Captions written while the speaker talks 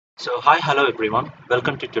Hello everyone.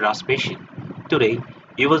 Welcome to Terraspatial. Today,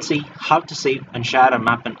 you will see how to save and share a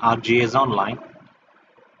map in ArcGIS online.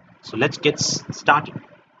 So let's get started.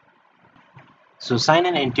 So sign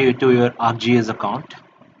in into your ArcGIS account.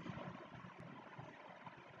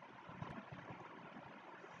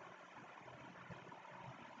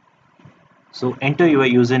 So enter your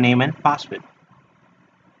username and password.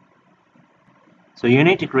 So you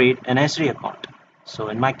need to create an S3 account. So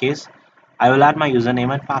in my case, I will add my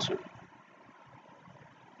username and password.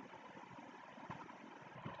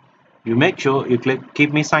 You make sure you click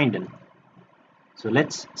keep me signed in. So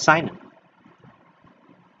let's sign in.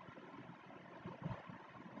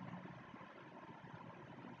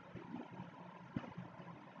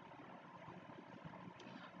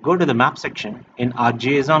 Go to the map section in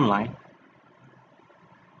ArcGIS Online.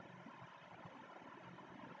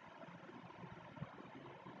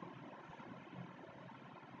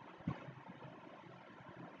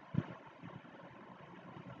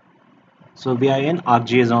 So we are in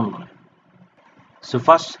ArcGIS Online. So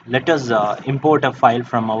first, let us import a file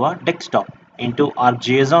from our desktop into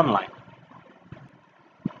ArcGIS Online.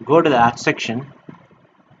 Go to the Add section,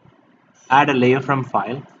 add a layer from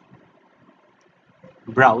file,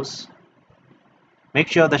 browse. Make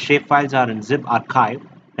sure the shapefiles are in zip archive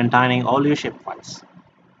containing all your shapefiles.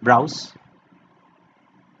 Browse.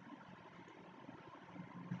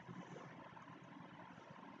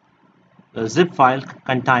 The zip file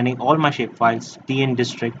containing all my shapefiles, TN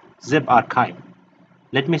district, zip archive.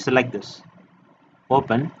 Let me select this.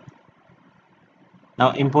 Open.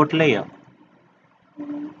 Now import layer.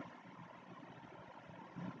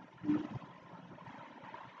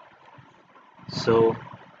 So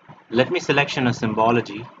let me selection a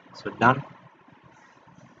symbology. So done.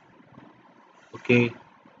 Okay,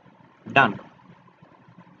 done.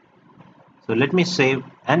 So let me save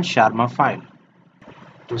and share my file.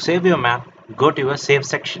 To save your map, go to your save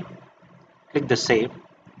section. Click the save.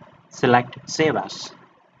 Select save as.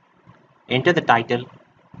 Enter the title.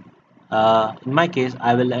 In my case,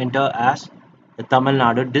 I will enter as the Tamil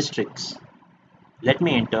Nadu districts. Let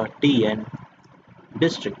me enter TN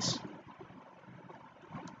districts.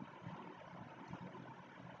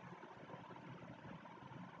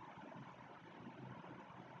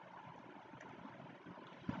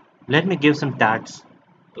 Let me give some tags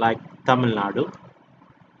like Tamil Nadu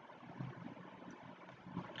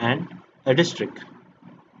and a district.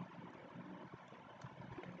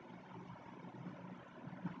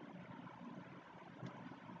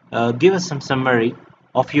 Give us some summary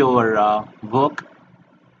of your work.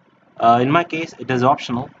 In my case, it is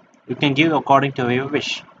optional. You can give according to your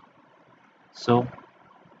wish. So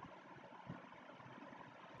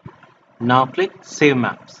now click Save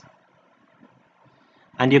Maps,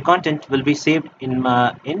 and your content will be saved in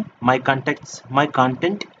my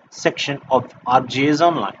content section of ArcGIS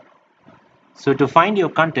Online. So to find your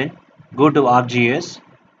content, go to ArcGIS.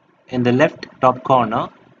 In the left top corner,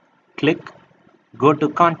 click Go to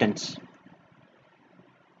Contents.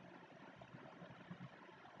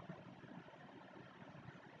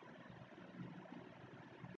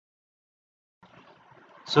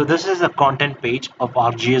 So this is the content page of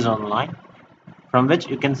ArcGIS Online, from which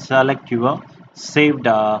you can select your saved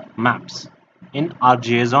maps in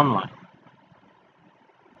ArcGIS Online.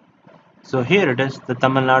 So here it is, the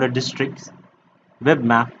Tamil Nadu districts web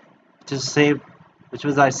map, which is saved, which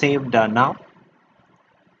was I saved now.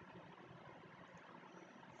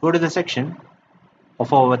 Go to the section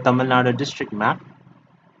of our Tamil Nadu district map.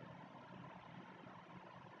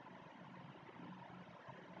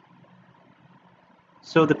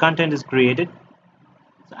 So the content is created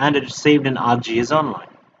and it is saved in ArcGIS Online.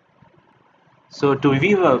 So to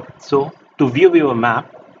view your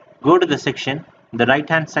map, go to the section in the right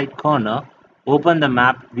hand side corner, open the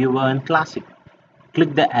map viewer in Classic.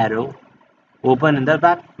 Click the arrow, open in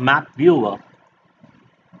the map viewer.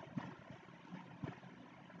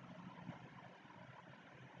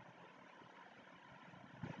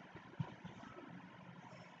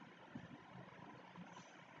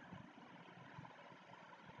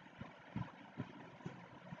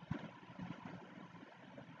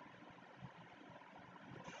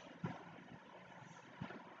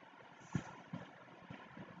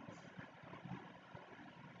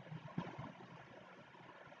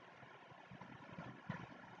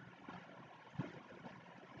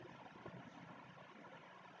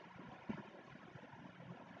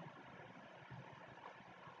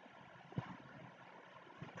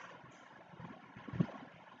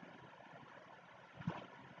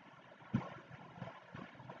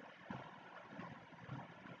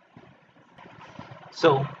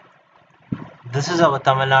 So this is our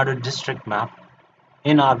Tamil Nadu district map.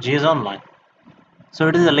 in ArcGIS Online. So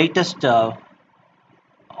it is the latest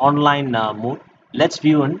online mode. Let's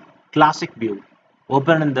view in Classic view.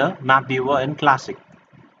 Open in the map viewer in Classic.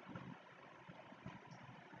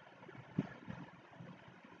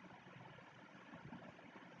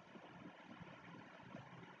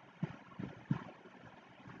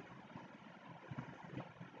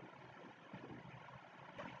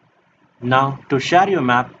 Now to share your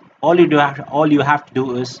map, all you have to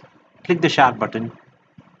do is click the share button.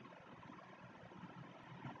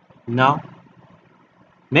 Now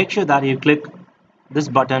make sure that you click this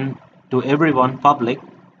button to everyone public,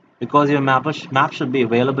 because your map should be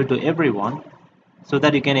available to everyone so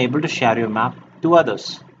that you can able to share your map to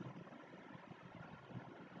others.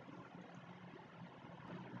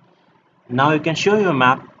 Now you can show your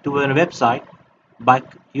map to a website by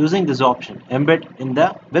using this option, embed in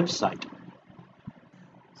the website.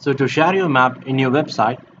 So to share your map in your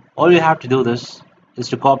website, all you have to do this is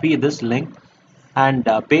to copy this link and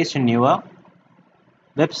paste in your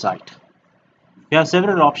website. You have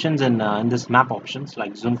several options in this map options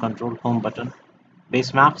like zoom control, home button,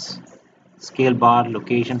 base maps, scale bar,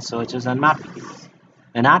 location searches, and map details.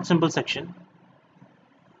 In add symbol section,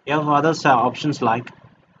 you have other options like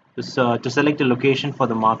to select a location for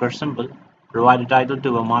the marker symbol, provide a title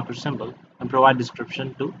to a marker symbol, and provide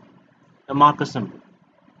description to a marker symbol.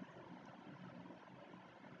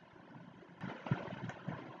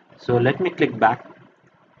 So let me click back.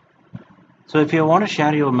 So if you want to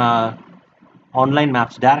share your online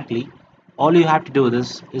maps directly, all you have to do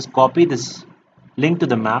is copy this link to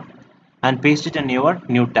the map and paste it in your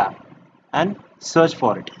new tab and search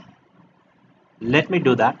for it. Let me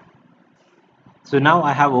do that. So now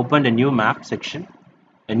I have opened a new map section,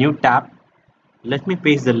 a new tab. Let me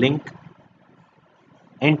paste the link,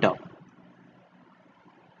 enter.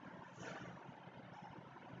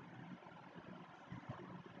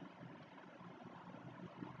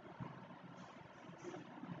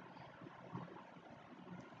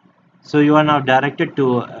 So you are now directed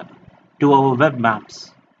to our web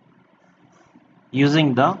maps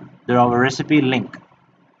using our recipe link.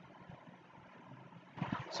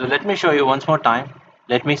 So let me show you once more time.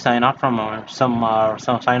 Let me sign out from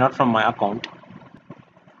sign out from my account.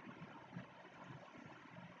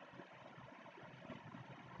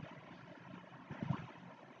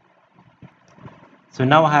 So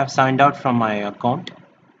now I have signed out from my account.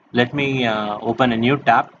 Let me open a new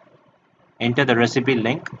tab, enter the recipe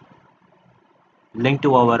link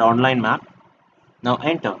to our online map. Now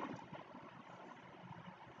enter.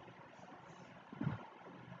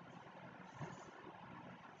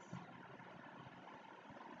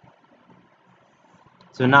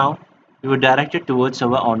 So now you are directed towards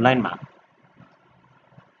our online map.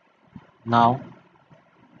 Now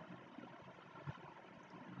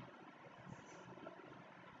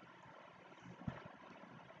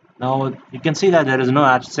you can see that there is no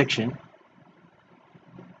add section.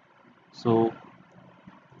 So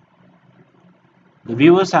the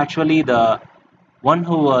viewers, actually the one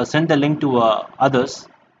who sent the link to others,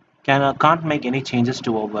 can't make any changes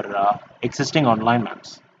to our existing online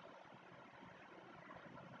maps.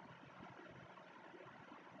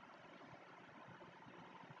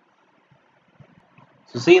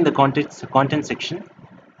 So see, in the content section,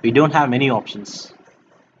 we don't have many options.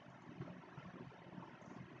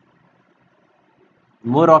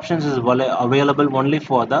 More options is available only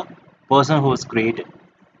for the person who is created.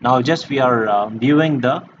 Now just we are viewing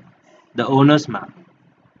the owner's map.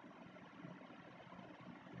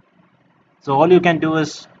 So all you can do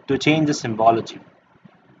is to change the symbology.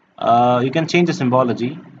 You can change the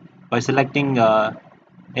symbology by selecting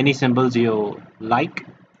any symbols you like.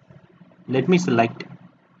 Let me select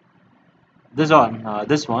this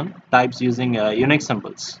one, types using unique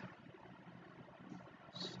symbols.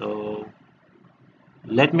 So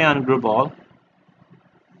let me ungroup all,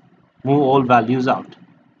 move all values out.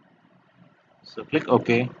 So click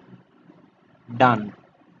OK, done.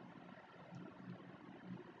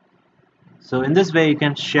 So in this way you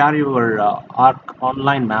can share your Arc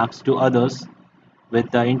online maps to others with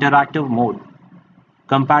the interactive mode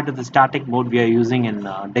compared to the static mode we are using in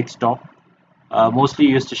desktop, mostly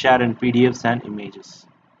used to share in PDFs and images.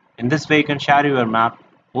 In this way you can share your map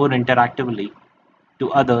more interactively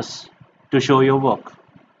to others to show your work.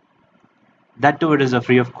 That too, it is a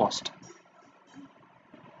free of cost.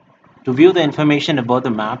 To view the information about the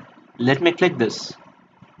map, let me click this.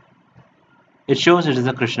 It shows it is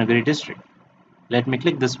the Krishnagiri district. Let me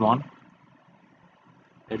click this one.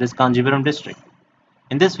 It is Kanjipuram district.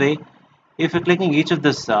 In this way, if you're clicking each of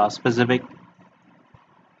this specific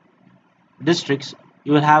districts,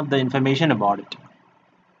 you will have the information about it.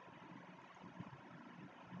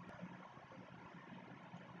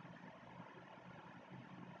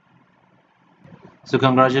 So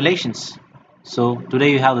congratulations. So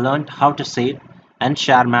today you have learned how to save and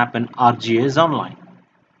share map in ArcGIS Online.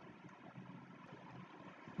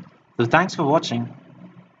 So thanks for watching.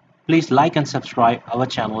 Please like and subscribe our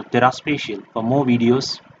channel TerraSpatial for more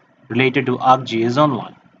videos related to ArcGIS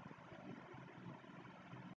Online.